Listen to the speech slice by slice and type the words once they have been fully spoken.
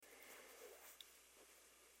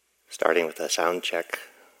Starting with a sound check.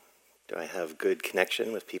 Do I have good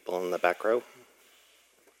connection with people in the back row?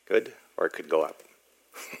 Good? Or it could go up.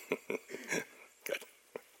 Good.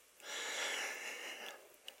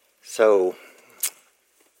 So,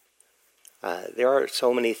 there are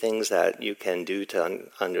so many things that you can do to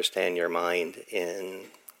understand your mind in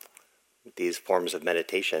these forms of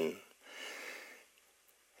meditation.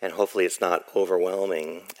 And hopefully it's not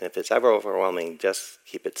overwhelming. And if it's ever overwhelming, just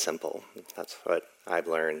keep it simple. That's what I've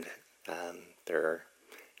learned. There are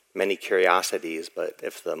many curiosities, but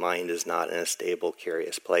if the mind is not in a stable,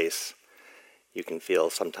 curious place, you can feel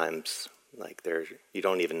sometimes like you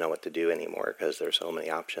don't even know what to do anymore because there's so many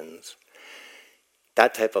options.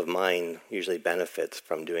 That type of mind usually benefits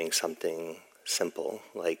from doing something simple,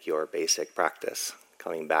 like your basic practice,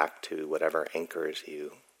 coming back to whatever anchors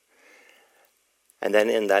you. And then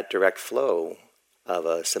in that direct flow of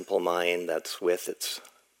a simple mind that's with its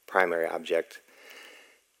primary object,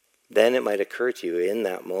 then it might occur to you in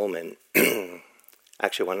that moment,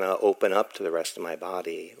 actually want to open up to the rest of my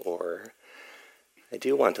body, or I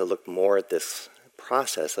do want to look more at this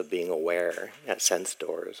process of being aware at sense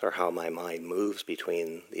doors, or how my mind moves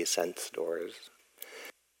between these sense doors.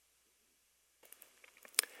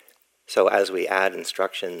 So as we add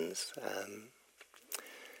instructions,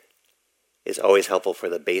 it's always helpful for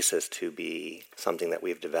the basis to be something that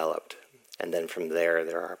we've developed. And then from there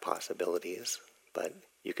are possibilities. But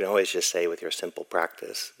you can always just say with your simple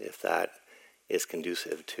practice, if that is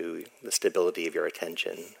conducive to the stability of your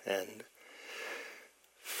attention and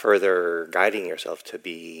further guiding yourself to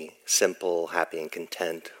be simple, happy, and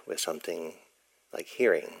content with something like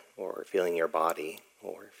hearing, or feeling your body,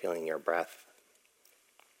 or feeling your breath.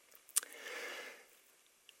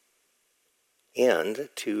 And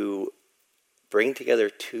to bring together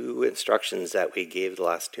two instructions that we gave the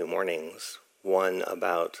last 2 mornings, one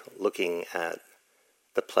about looking at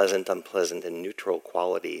the pleasant, unpleasant, and neutral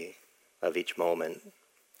quality of each moment,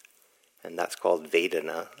 and that's called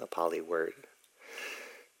Vedana, a Pali word.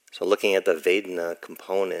 So looking at the Vedana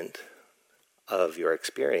component of your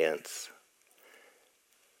experience,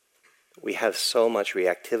 we have so much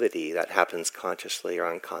reactivity that happens consciously or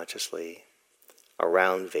unconsciously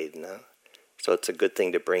around Vedana. So it's a good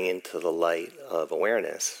thing to bring into the light of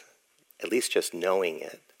awareness, at least just knowing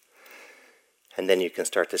it. And then you can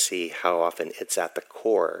start to see how often it's at the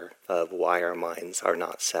core of why our minds are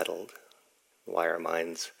not settled, why our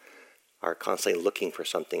minds are constantly looking for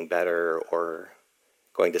something better or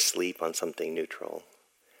going to sleep on something neutral.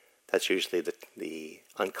 That's usually the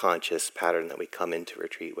unconscious pattern that we come into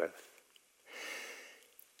retreat with.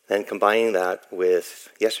 Then combining that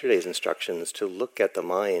with yesterday's instructions to look at the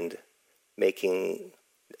mind making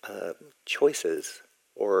choices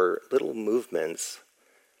or little movements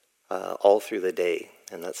all through the day.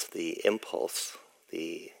 And that's the impulse,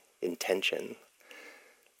 the intention.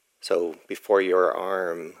 So before your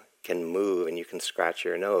arm can move and you can scratch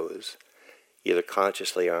your nose, either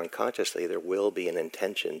consciously or unconsciously, there will be an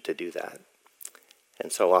intention to do that.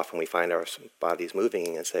 And so often we find our bodies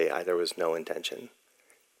moving and say, there was no intention.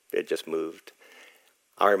 It just moved.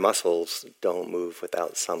 Our muscles don't move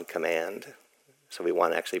without some command. So we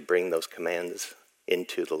want to actually bring those commands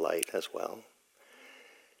into the light as well.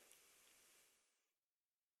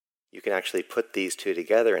 You can actually put these two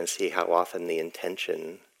together and see how often the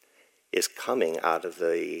intention is coming out of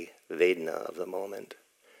the Vedana of the moment.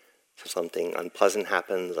 So something unpleasant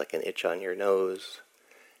happens, like an itch on your nose,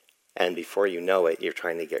 and before you know it, you're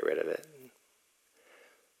trying to get rid of it.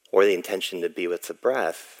 Or the intention to be with the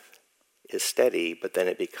breath is steady, but then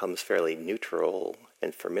it becomes fairly neutral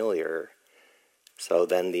and familiar. So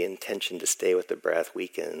then the intention to stay with the breath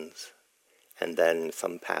weakens, and then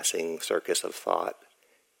some passing circus of thought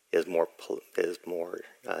is more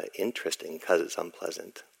interesting because it's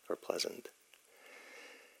unpleasant or pleasant.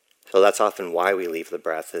 So that's often why we leave the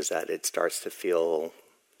breath, is that it starts to feel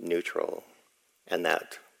neutral, and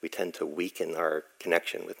that we tend to weaken our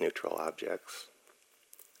connection with neutral objects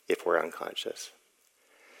if we're unconscious.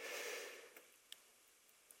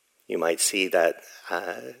 You might see that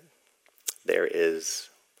there is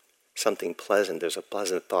something pleasant, there's a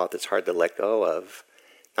pleasant thought that's hard to let go of,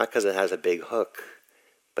 not because it has a big hook,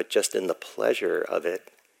 but just in the pleasure of it,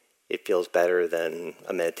 it feels better than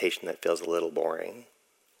a meditation that feels a little boring,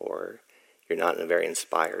 or you're not in a very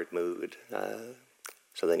inspired mood.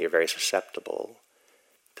 So then you're very susceptible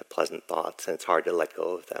to pleasant thoughts, and it's hard to let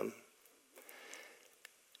go of them.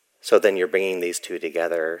 So then you're bringing these two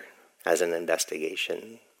together as an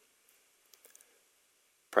investigation,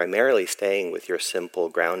 primarily staying with your simple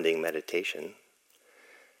grounding meditation.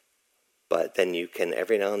 But then you can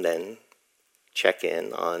every now and then check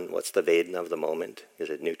in on what's the Vedana of the moment. Is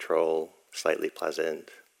it neutral, slightly pleasant,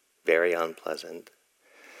 very unpleasant?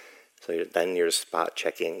 So then you're spot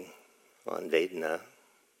checking on Vedana.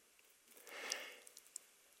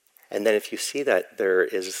 And then if you see that there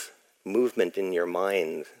is movement in your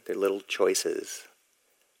mind, there are little choices,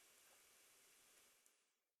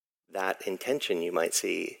 that intention you might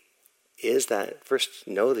see, is that, first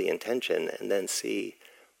know the intention and then see,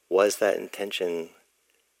 was that intention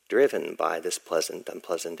driven by this pleasant,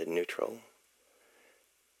 unpleasant, and neutral?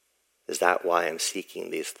 Is that why I'm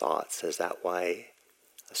seeking these thoughts? Is that why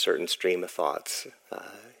a certain stream of thoughts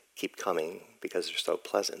keep coming because they're so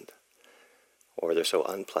pleasant or they're so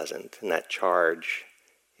unpleasant? And that charge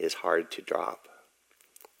is hard to drop,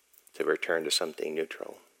 to return to something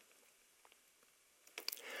neutral.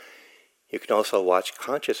 You can also watch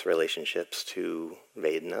conscious relationships to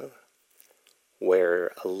Vedana,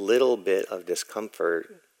 where a little bit of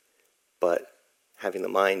discomfort, but having the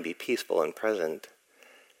mind be peaceful and present,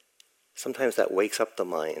 sometimes that wakes up the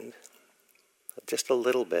mind. Just a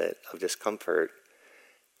little bit of discomfort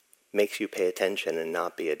makes you pay attention and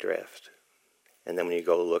not be adrift. And then when you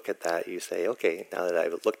go look at that, you say, okay, now that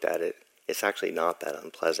I've looked at it, it's actually not that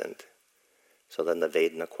unpleasant. So then the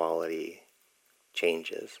Vedana quality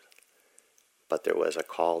changes. But there was a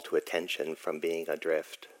call to attention from being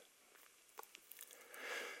adrift.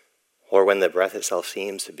 Or when the breath itself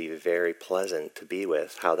seems to be very pleasant to be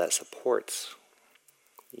with, how that supports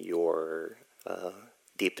your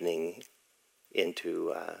deepening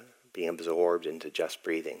into being absorbed into just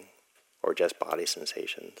breathing, or just body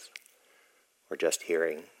sensations, or just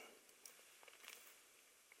hearing.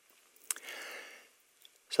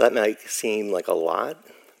 So that might seem like a lot,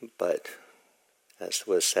 but as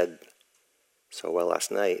was said so well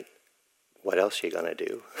last night, what else are you going to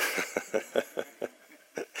do?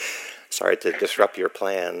 Sorry to disrupt your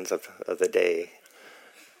plans of the day.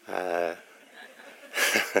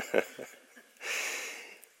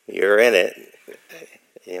 You're in it.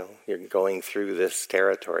 You're going through this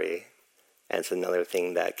territory, and it's another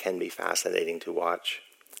thing that can be fascinating to watch.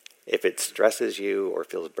 If it stresses you or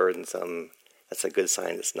feels burdensome, that's a good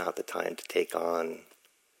sign it's not the time to take on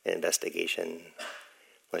an investigation,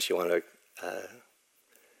 unless you want to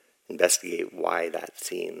investigate why that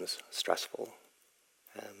seems stressful.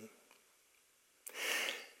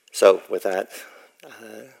 So with that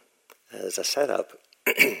as a setup,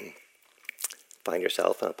 find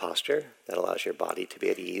yourself in a posture that allows your body to be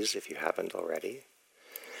at ease if you haven't already.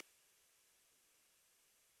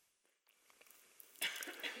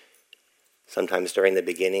 Sometimes during the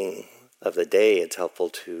beginning of the day, it's helpful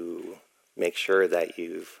to make sure that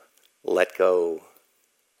you've let go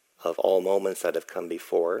of all moments that have come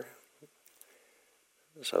before.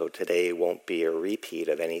 So today won't be a repeat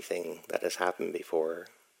of anything that has happened before.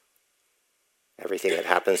 Everything that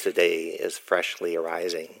happens today is freshly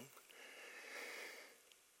arising.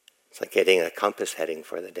 It's like getting a compass heading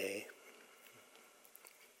for the day.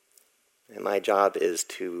 And my job is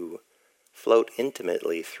to float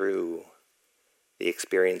intimately through the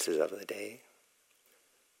experiences of the day,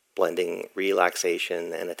 blending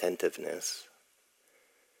relaxation and attentiveness,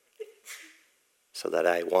 so that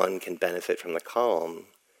I, one, can benefit from the calm,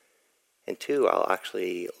 and two, I'll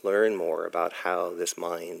actually learn more about how this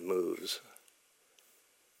mind moves,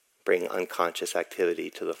 bring unconscious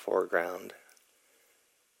activity to the foreground,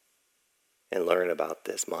 and learn about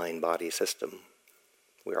this mind-body system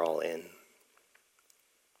we're all in.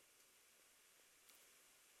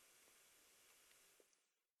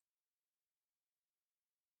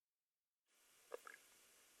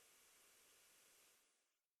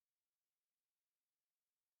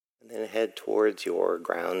 And then head towards your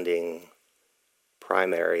grounding,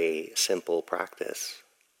 primary, simple practice,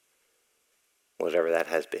 whatever that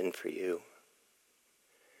has been for you.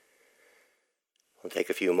 We'll take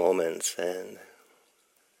a few moments and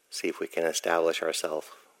see if we can establish ourselves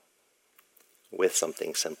with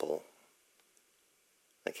something simple,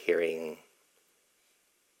 like hearing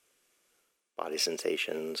body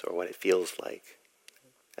sensations or what it feels like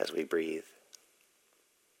as we breathe.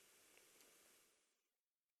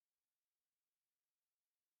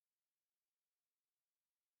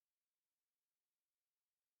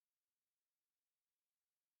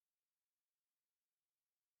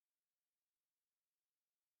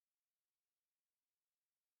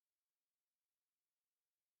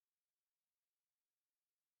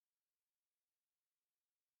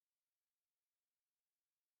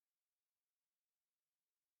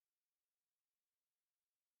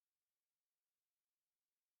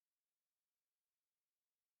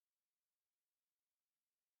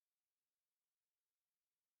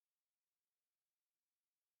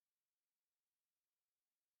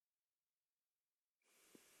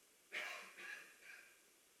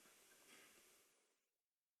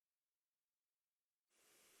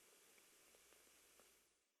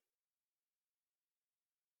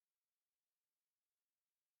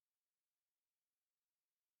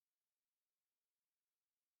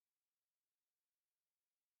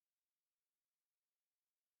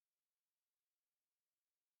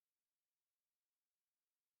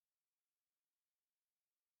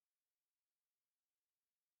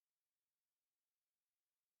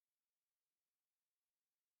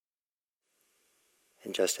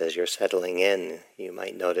 And just as you're settling in, you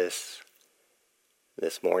might notice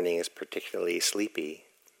this morning is particularly sleepy.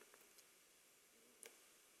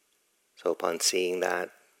 So upon seeing that,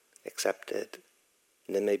 accept it,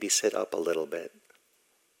 and then maybe sit up a little bit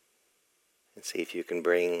and see if you can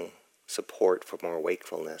bring support for more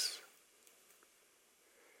wakefulness.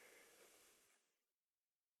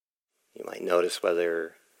 You might notice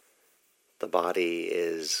whether the body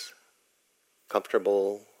is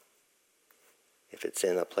comfortable, if it's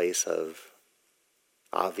in a place of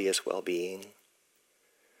obvious well-being,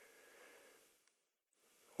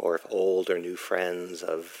 or if old or new friends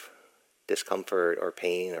of discomfort or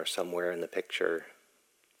pain are somewhere in the picture.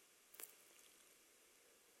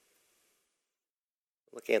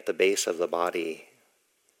 Looking at the base of the body,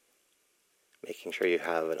 making sure you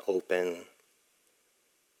have an open,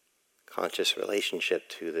 conscious relationship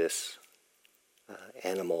to this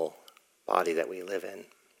animal body that we live in.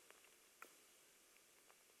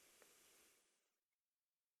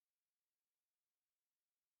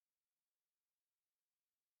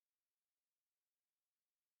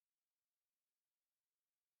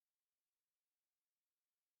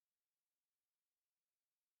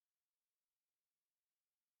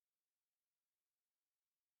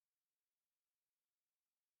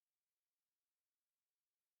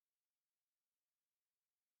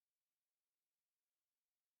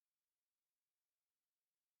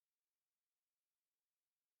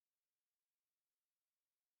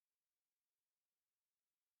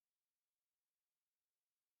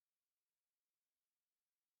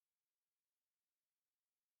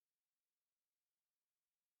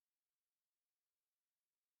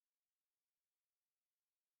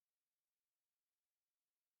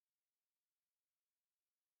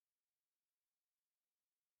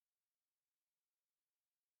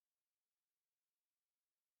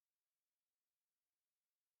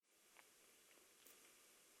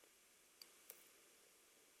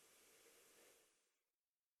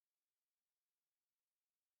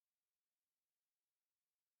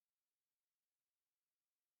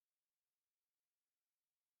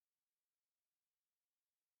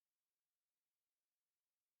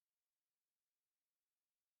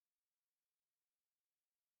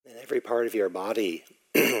 And every part of your body,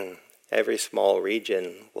 every small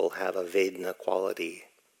region will have a Vedana quality.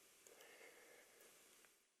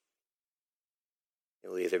 It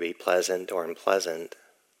will either be pleasant or unpleasant.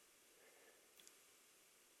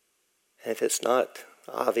 And if it's not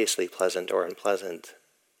obviously pleasant or unpleasant,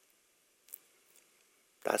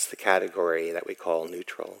 that's the category that we call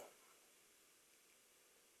neutral.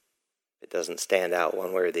 It doesn't stand out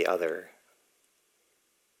one way or the other.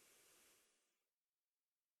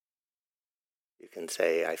 You can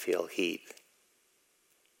say, I feel heat,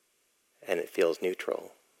 and it feels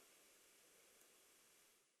neutral.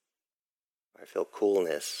 I feel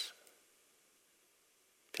coolness,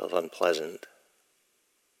 feels unpleasant.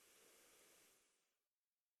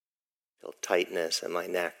 I feel tightness in my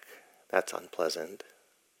neck, that's unpleasant.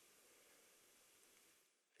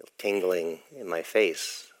 I feel tingling in my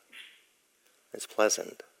face, it's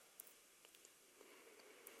pleasant.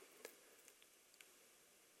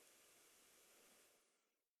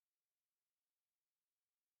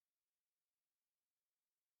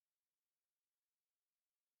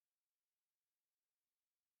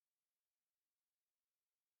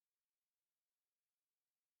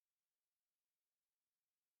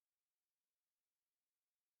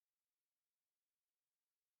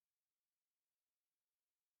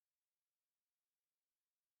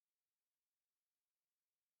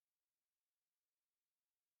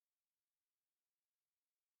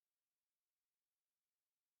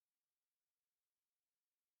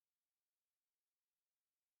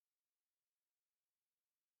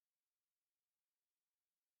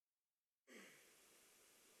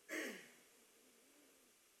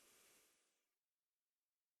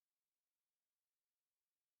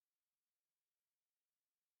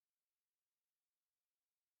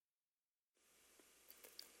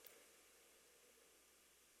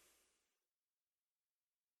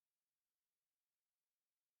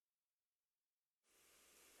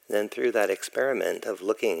 Then through that experiment of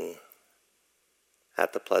looking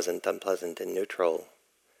at the pleasant, unpleasant, and neutral,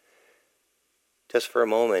 just for a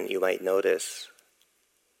moment you might notice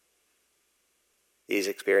these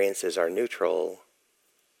experiences are neutral,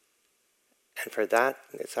 and for that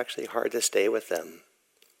it's actually hard to stay with them.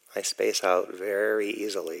 I space out very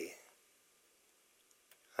easily.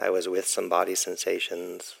 I was with some body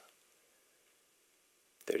sensations.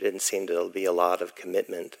 There didn't seem to be a lot of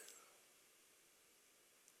commitment.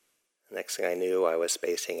 The next thing I knew, I was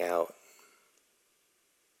spacing out.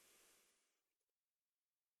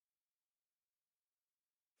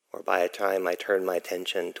 or by the time I turned my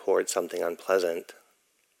attention towards something unpleasant,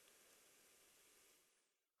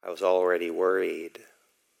 I was already worried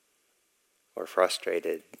or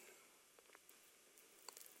frustrated.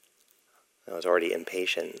 I was already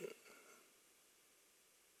impatient.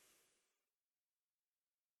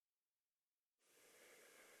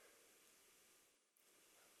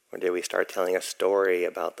 Or did we start telling a story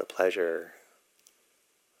about the pleasure?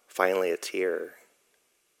 Finally, it's here.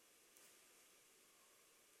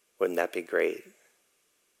 Wouldn't that be great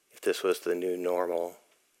if this was the new normal?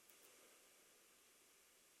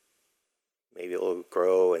 Maybe it will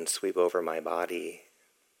grow and sweep over my body.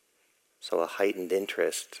 So a heightened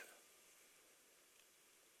interest,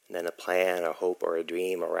 and then a plan, a hope, or a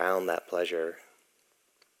dream around that pleasure.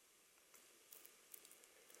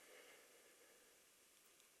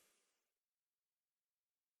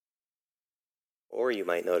 Or you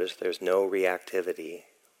might notice there's no reactivity.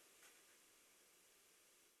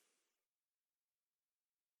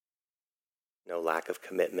 No lack of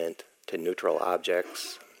commitment to neutral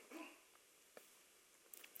objects.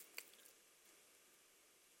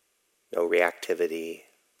 No reactivity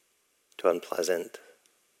to unpleasant.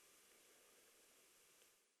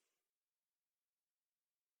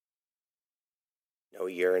 No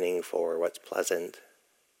yearning for what's pleasant.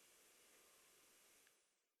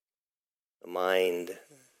 The mind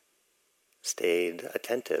stayed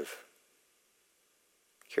attentive,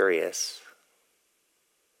 curious.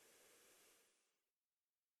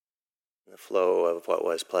 The flow of what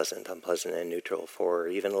was pleasant, unpleasant, and neutral for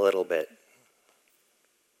even a little bit.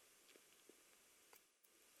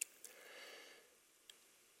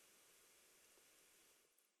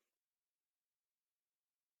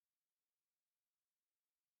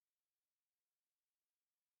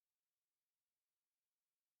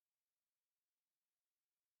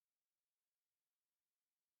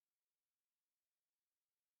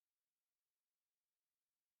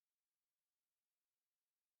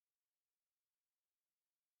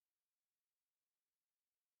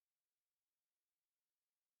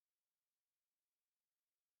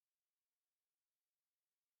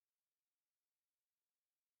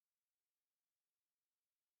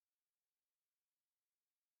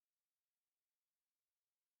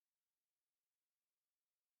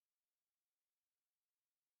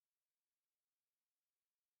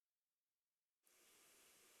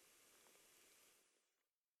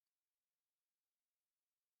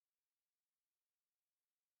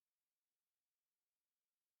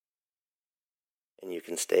 And you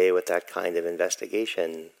can stay with that kind of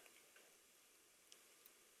investigation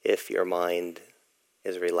if your mind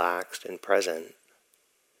is relaxed and present.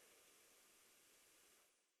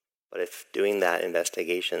 But if doing that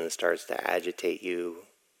investigation starts to agitate you,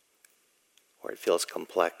 or it feels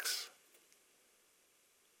complex,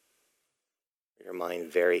 your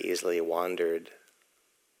mind very easily wandered,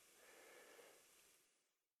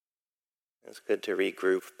 it's good to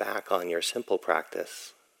regroup back on your simple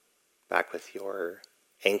practice, back with your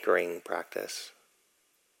anchoring practice.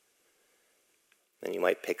 And you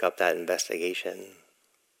might pick up that investigation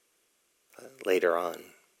later on.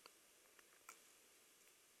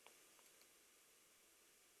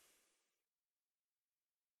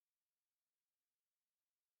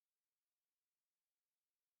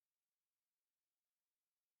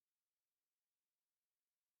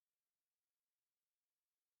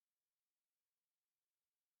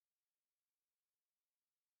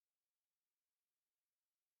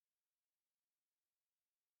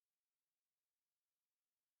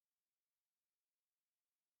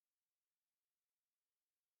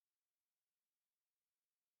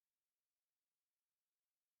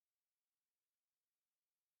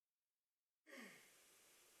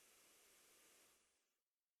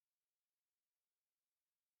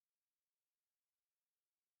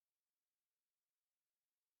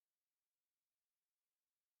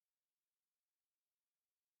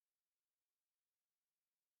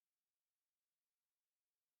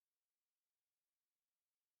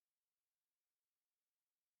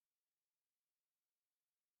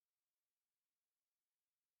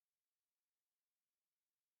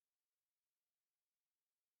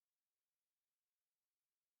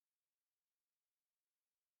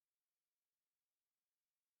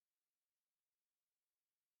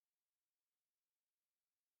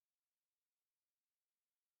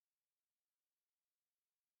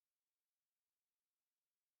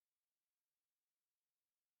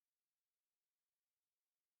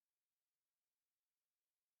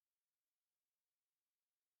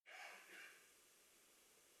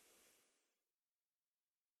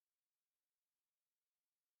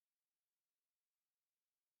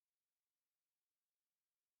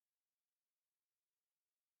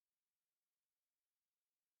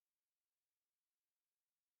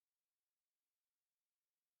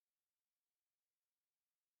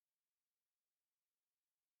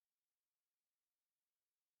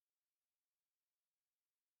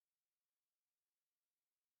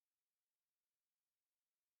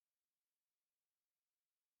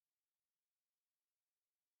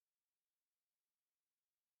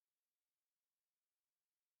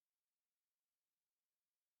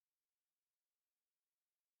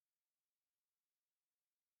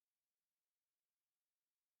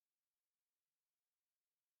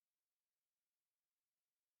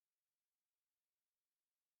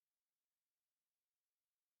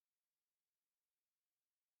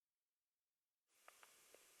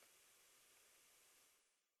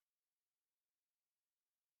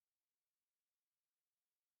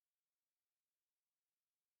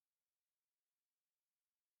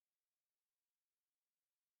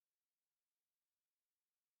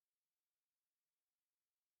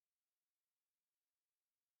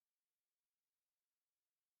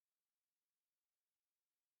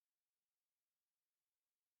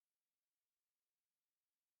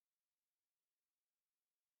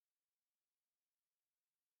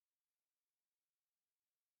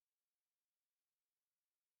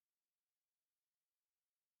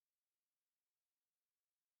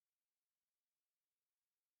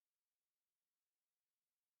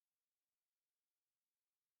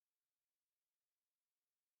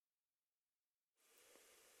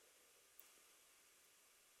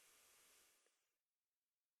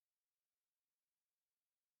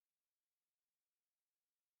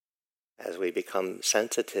 as we become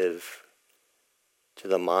sensitive to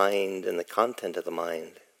the mind and the content of the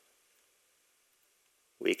mind,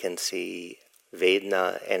 we can see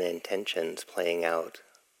Vedana and intentions playing out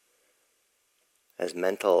as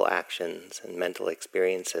mental actions and mental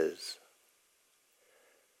experiences.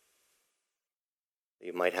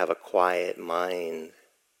 You might have a quiet mind,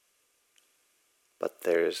 but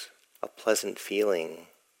there's a pleasant feeling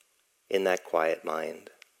in that quiet mind,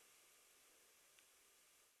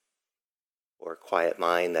 or a quiet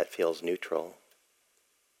mind that feels neutral.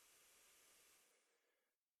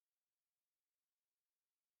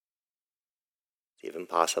 It's even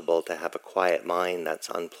possible to have a quiet mind that's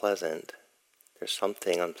unpleasant. There's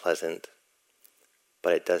something unpleasant,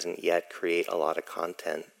 but it doesn't yet create a lot of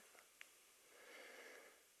content.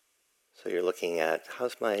 So you're looking at,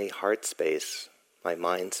 how's my heart space, my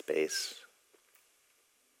mind space?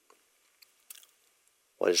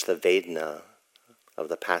 What is the Vedana of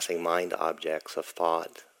the passing mind objects of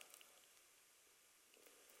thought?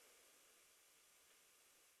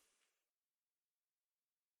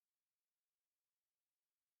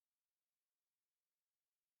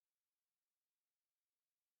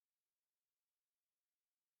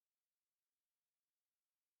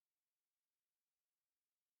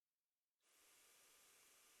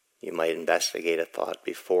 You might investigate a thought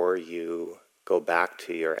before you go back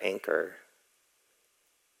to your anchor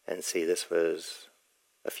and see this was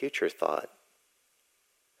a future thought,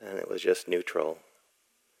 and it was just neutral.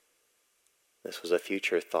 This was a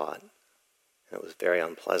future thought, and it was very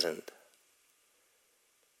unpleasant.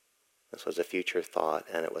 This was a future thought,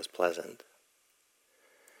 and it was pleasant.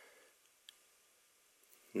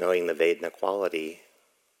 Knowing the Vedana quality,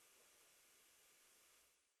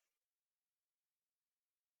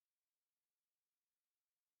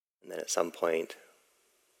 and then at some point,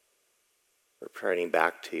 returning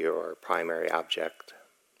back to your primary object,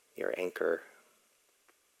 your anchor.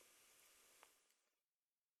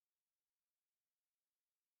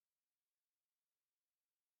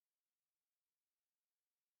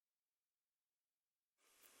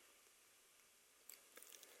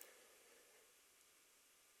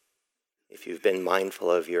 If you've been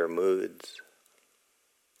mindful of your moods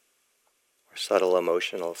or subtle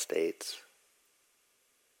emotional states,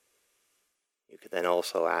 you could then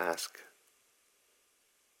also ask,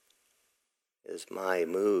 is my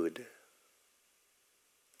mood,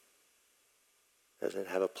 does it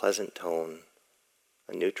have a pleasant tone,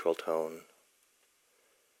 a neutral tone,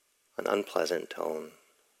 an unpleasant tone?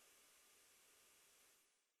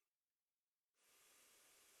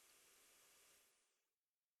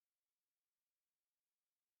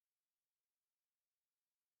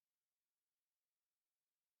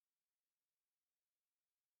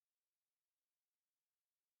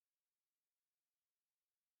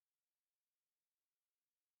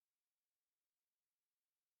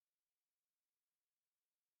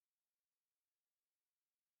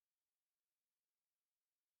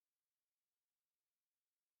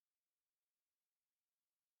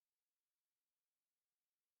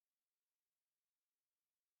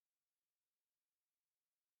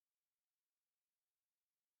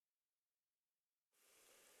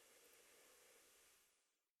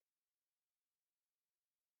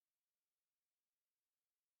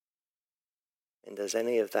 And does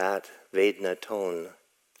any of that Vedana tone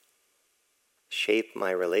shape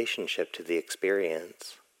my relationship to the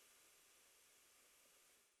experience?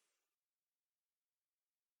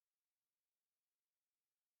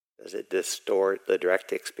 Does it distort the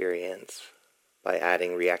direct experience by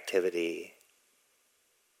adding reactivity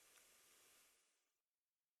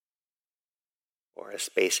or a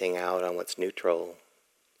spacing out on what's neutral?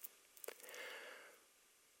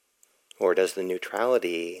 Or does the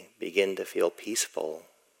neutrality begin to feel peaceful?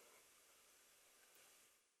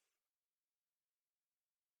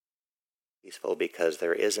 Peaceful because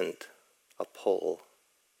there isn't a pull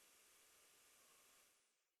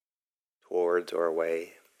towards or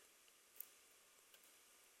away.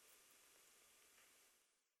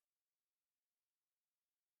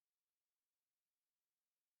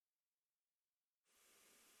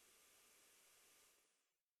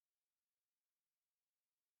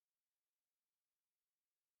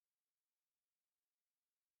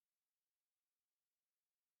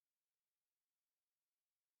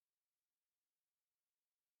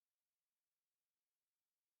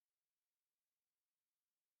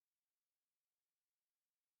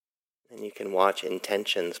 And you can watch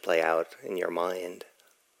intentions play out in your mind.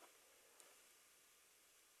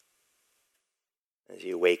 As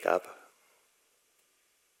you wake up,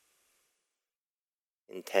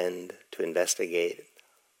 intend to investigate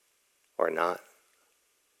or not.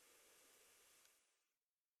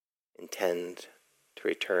 intend to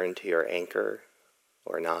return to your anchor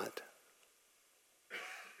or not.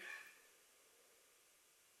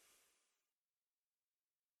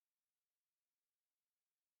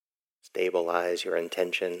 Stabilize your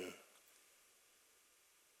intention.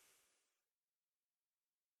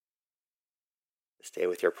 Stay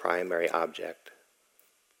with your primary object.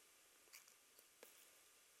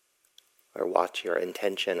 Or watch your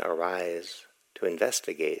intention arise to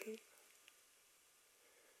investigate.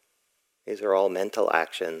 These are all mental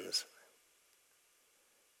actions.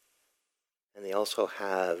 And they also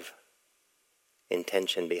have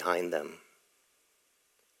intention behind them,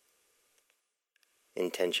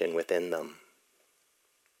 intention within them.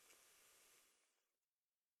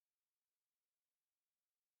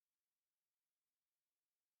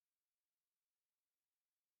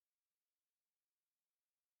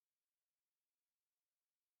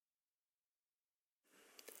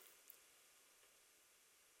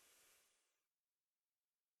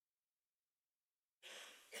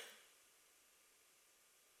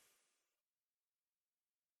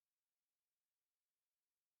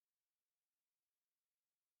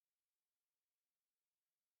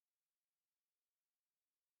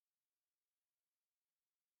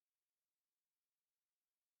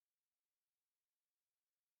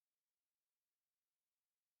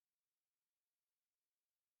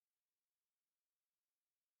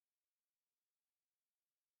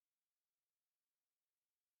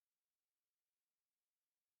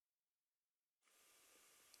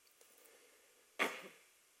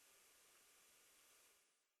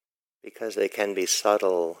 Because they can be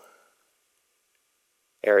subtle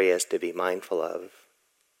areas to be mindful of.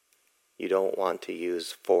 You don't want to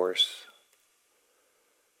use force.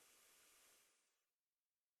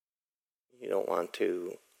 You don't want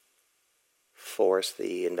to force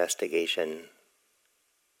the investigation.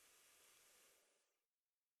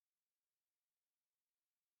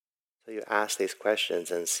 So you ask these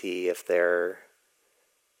questions and see if they're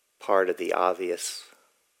part of the obvious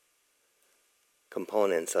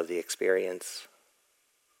components of the experience.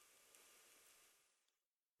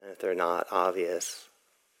 And if they're not obvious,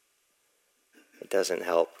 it doesn't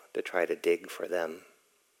help to try to dig for them.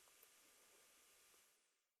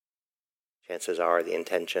 Chances are the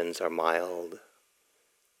intentions are mild,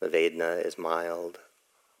 the Vedana is mild.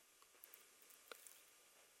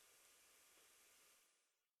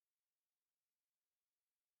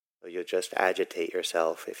 So you'll just agitate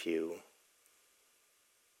yourself if you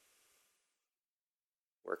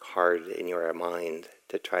work hard in your mind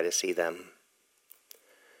to try to see them.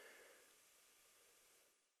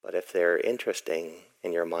 But if they're interesting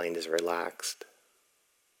and your mind is relaxed,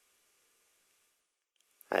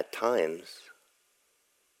 at times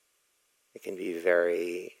it can be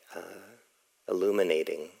very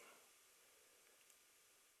illuminating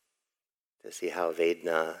to see how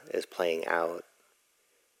Vedana is playing out,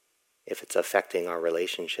 if it's affecting our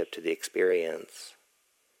relationship to the experience,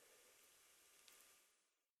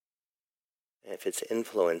 and if it's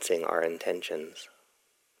influencing our intentions.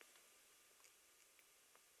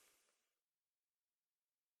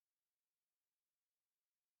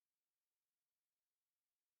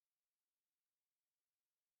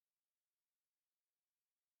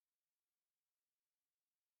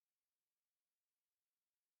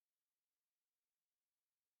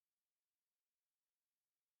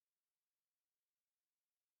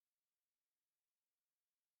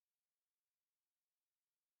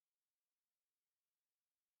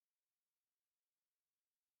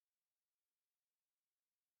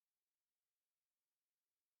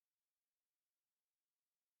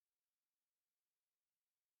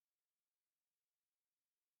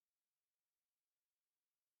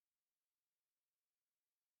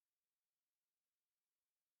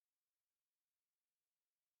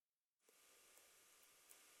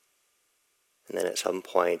 And then at some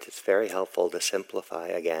point, it's very helpful to simplify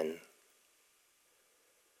again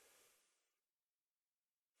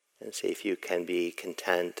and see if you can be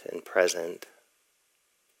content and present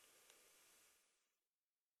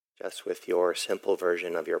just with your simple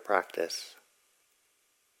version of your practice.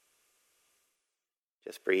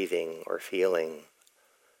 Just breathing or feeling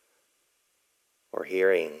or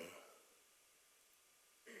hearing.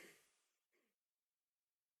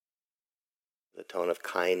 The tone of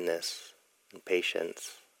kindness and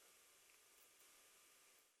patience.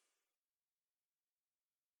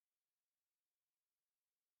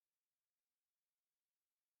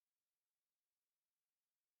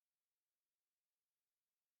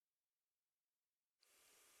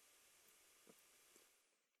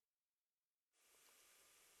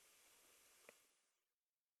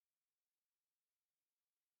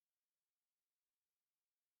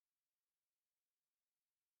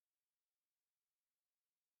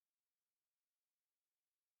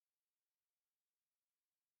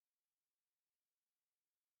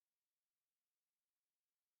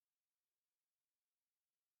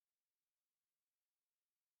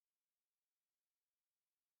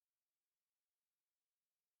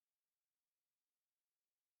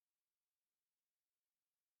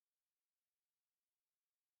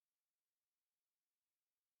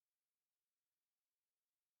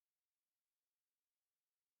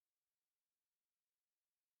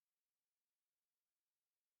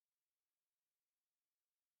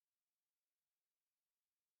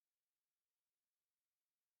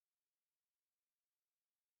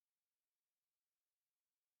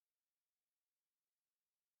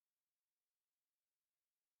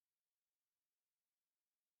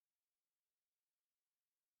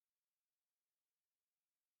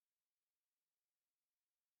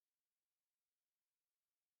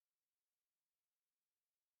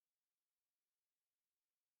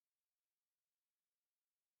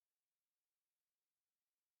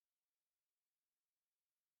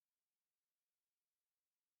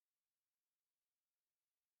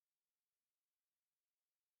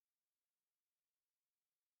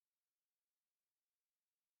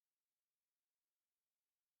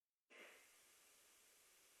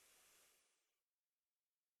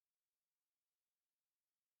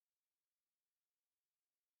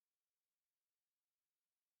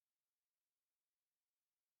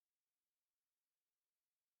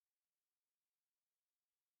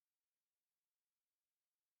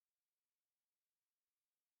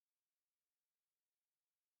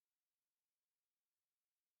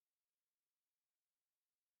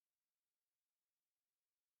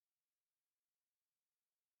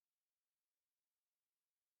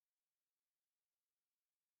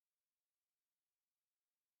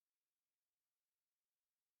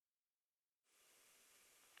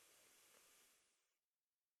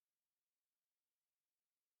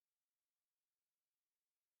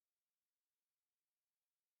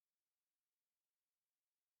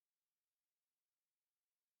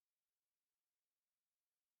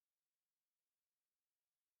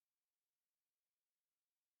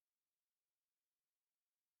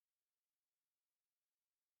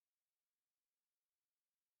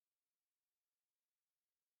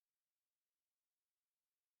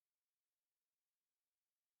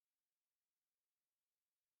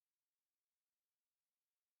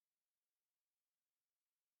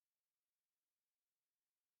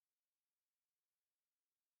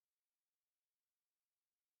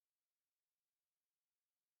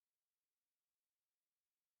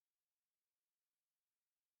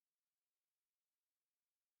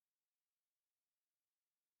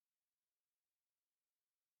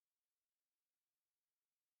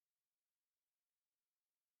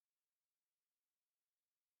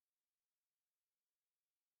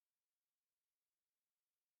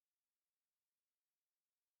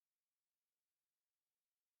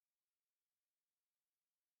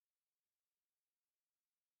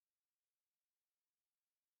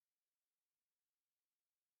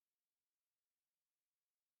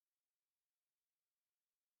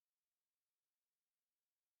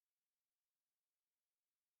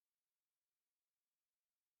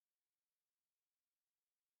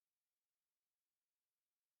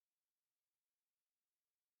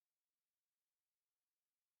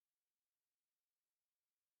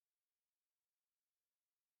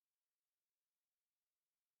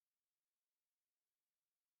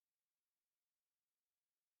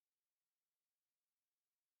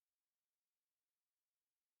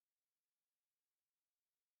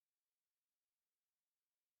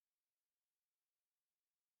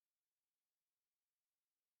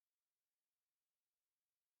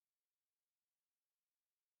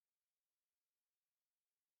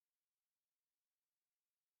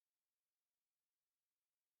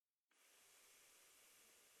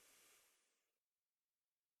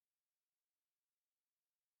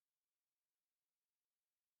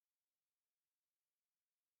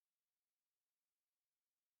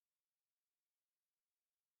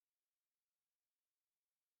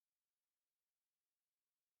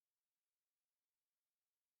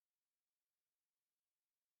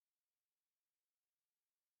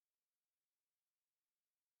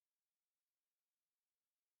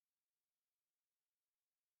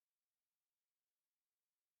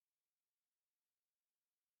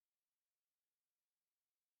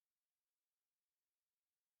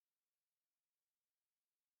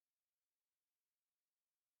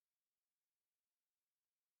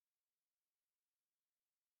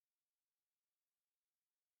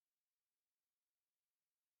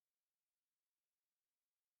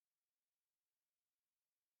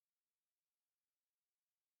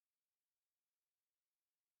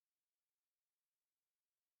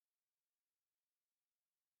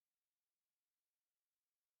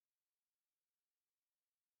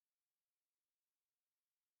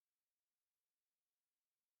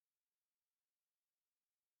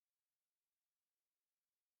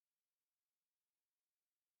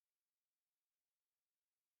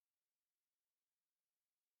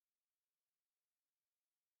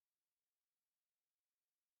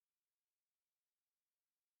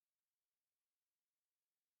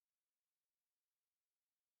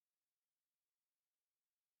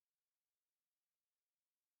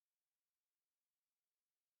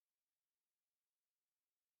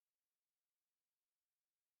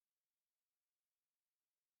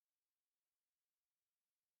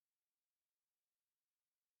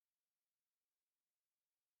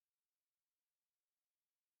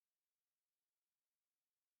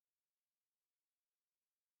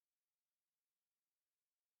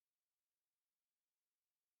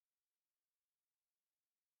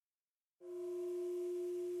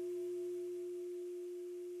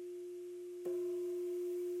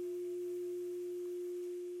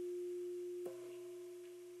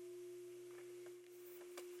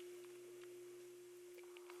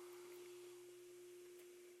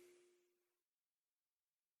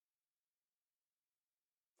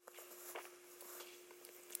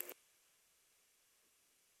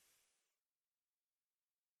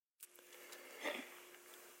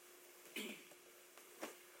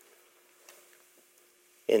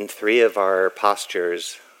 In 3 of our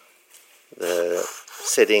postures, the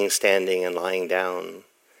sitting, standing, and lying down,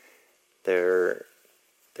 they're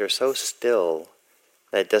so still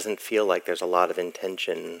that it doesn't feel like there's a lot of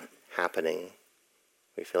intention happening.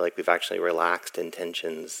 We feel like we've actually relaxed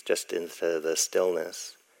intentions just into the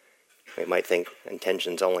stillness. We might think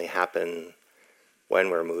intentions only happen when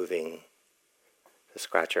we're moving, to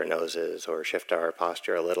scratch our noses or shift our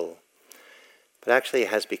posture a little. But actually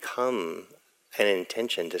it has become an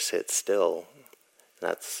intention to sit still.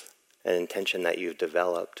 That's an intention that you've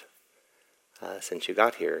developed since you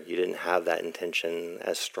got here. You didn't have that intention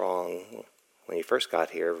as strong when you first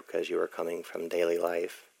got here because you were coming from daily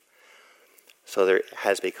life. So there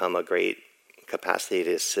has become a great capacity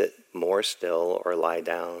to sit more still or lie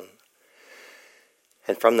down.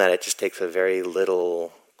 And from that, it just takes a very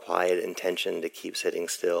little quiet intention to keep sitting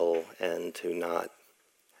still and to not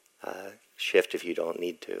shift if you don't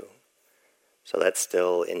need to. So that's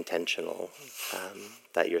still intentional,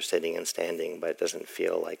 that you're sitting and standing, but it doesn't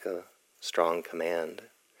feel like a strong command.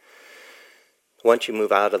 Once you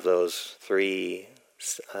move out of those 3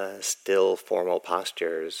 still formal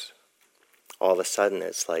postures, all of a sudden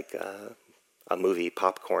it's like a movie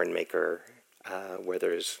popcorn maker where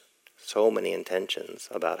there's so many intentions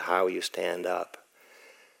about how you stand up.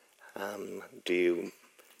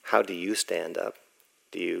 How do you stand up?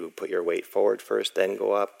 Do you put your weight forward first, then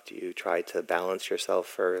go up? Do you try to balance yourself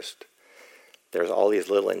first? There's all these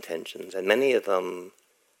little intentions, and many of them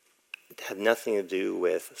have nothing to do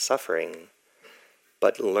with suffering,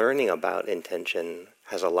 but learning about intention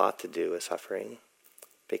has a lot to do with suffering,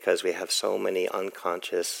 because we have so many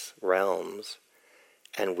unconscious realms,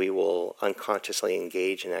 and we will unconsciously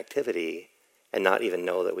engage in activity and not even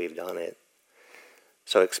know that we've done it.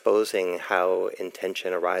 So exposing how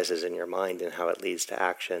intention arises in your mind and how it leads to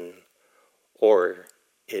action, or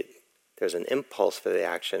there's an impulse for the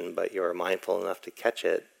action, but you're mindful enough to catch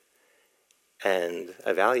it and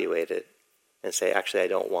evaluate it and say, actually, I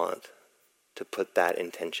don't want to put that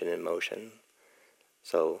intention in motion.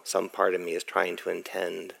 So some part of me is trying to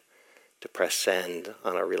intend to press send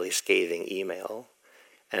on a really scathing email,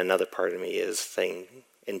 and another part of me is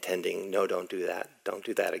intending, no, don't do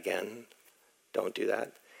that again. Don't do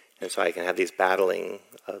that. And so I can have these battling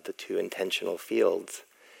of the 2 intentional fields.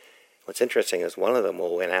 What's interesting is one of them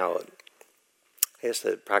will win out. I used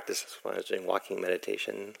to practice this when I was doing walking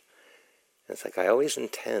meditation. And it's like I always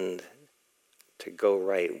intend to go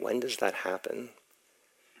right. When does that happen?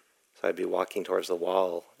 So I'd be walking towards the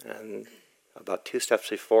wall, and about 2 steps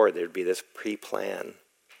before there'd be this pre-plan.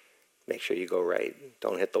 Make sure you go right.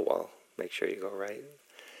 Don't hit the wall. Make sure you go right.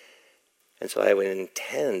 And so I would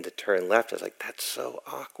intend to turn left. I was like, that's so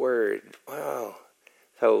awkward. Wow.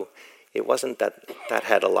 So it wasn't that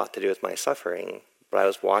had a lot to do with my suffering, but I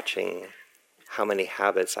was watching how many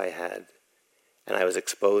habits I had, and I was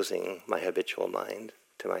exposing my habitual mind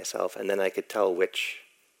to myself, and then I could tell which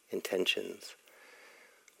intentions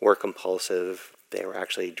were compulsive. They were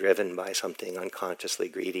actually driven by something unconsciously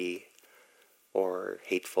greedy or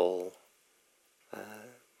hateful.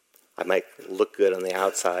 I might look good on the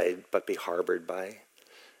outside, but be harbored by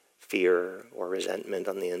fear or resentment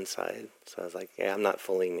on the inside. So I was like, yeah, I'm not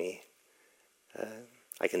fooling me.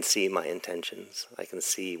 I can see my intentions. I can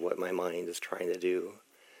see what my mind is trying to do.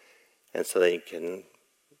 And so then you can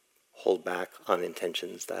hold back on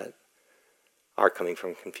intentions that are coming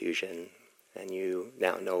from confusion, and you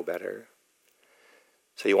now know better.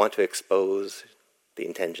 So you want to expose the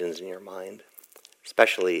intentions in your mind,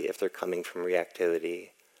 especially if they're coming from reactivity,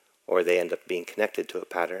 or they end up being connected to a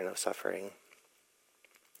pattern of suffering.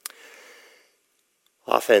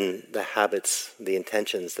 Often the habits, the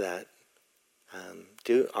intentions that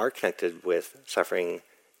are connected with suffering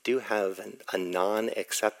do have a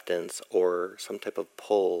non-acceptance or some type of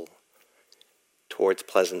pull towards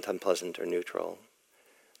pleasant, unpleasant, or neutral.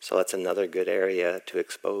 So that's another good area to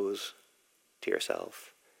expose to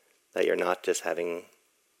yourself, that you're not just having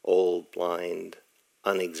old, blind,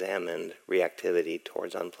 unexamined reactivity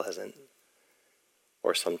towards unpleasant,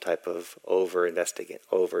 or some type of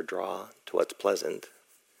overdraw to what's pleasant,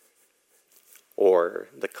 or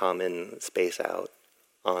the common space out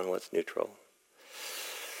on what's neutral.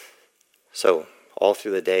 So all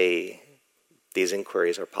through the day, these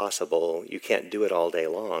inquiries are possible. You can't do it all day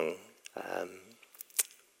long,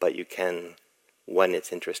 but you can, when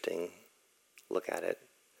it's interesting, look at it.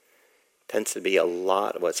 Tends to be a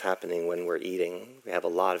lot of what's happening when we're eating. We have a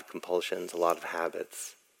lot of compulsions, a lot of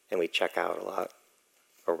habits, and we check out a lot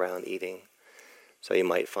around eating. So you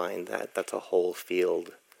might find that that's a whole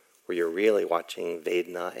field where you're really watching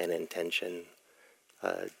Vedana and intention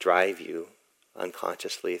drive you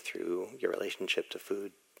unconsciously through your relationship to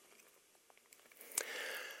food.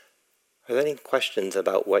 Are there any questions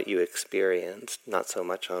about what you experienced, not so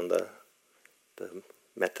much on the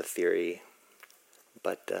meta theory,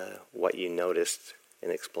 but what you noticed in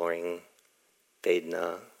exploring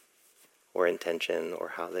Vedana or intention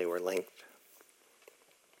or how they were linked?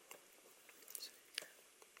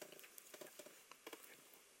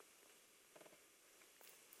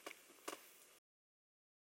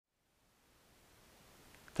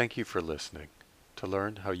 Thank you for listening. To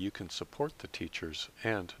learn how you can support the teachers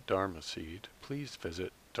and Dharma Seed, please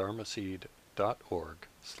visit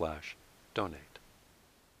dharmaseed.org/donate.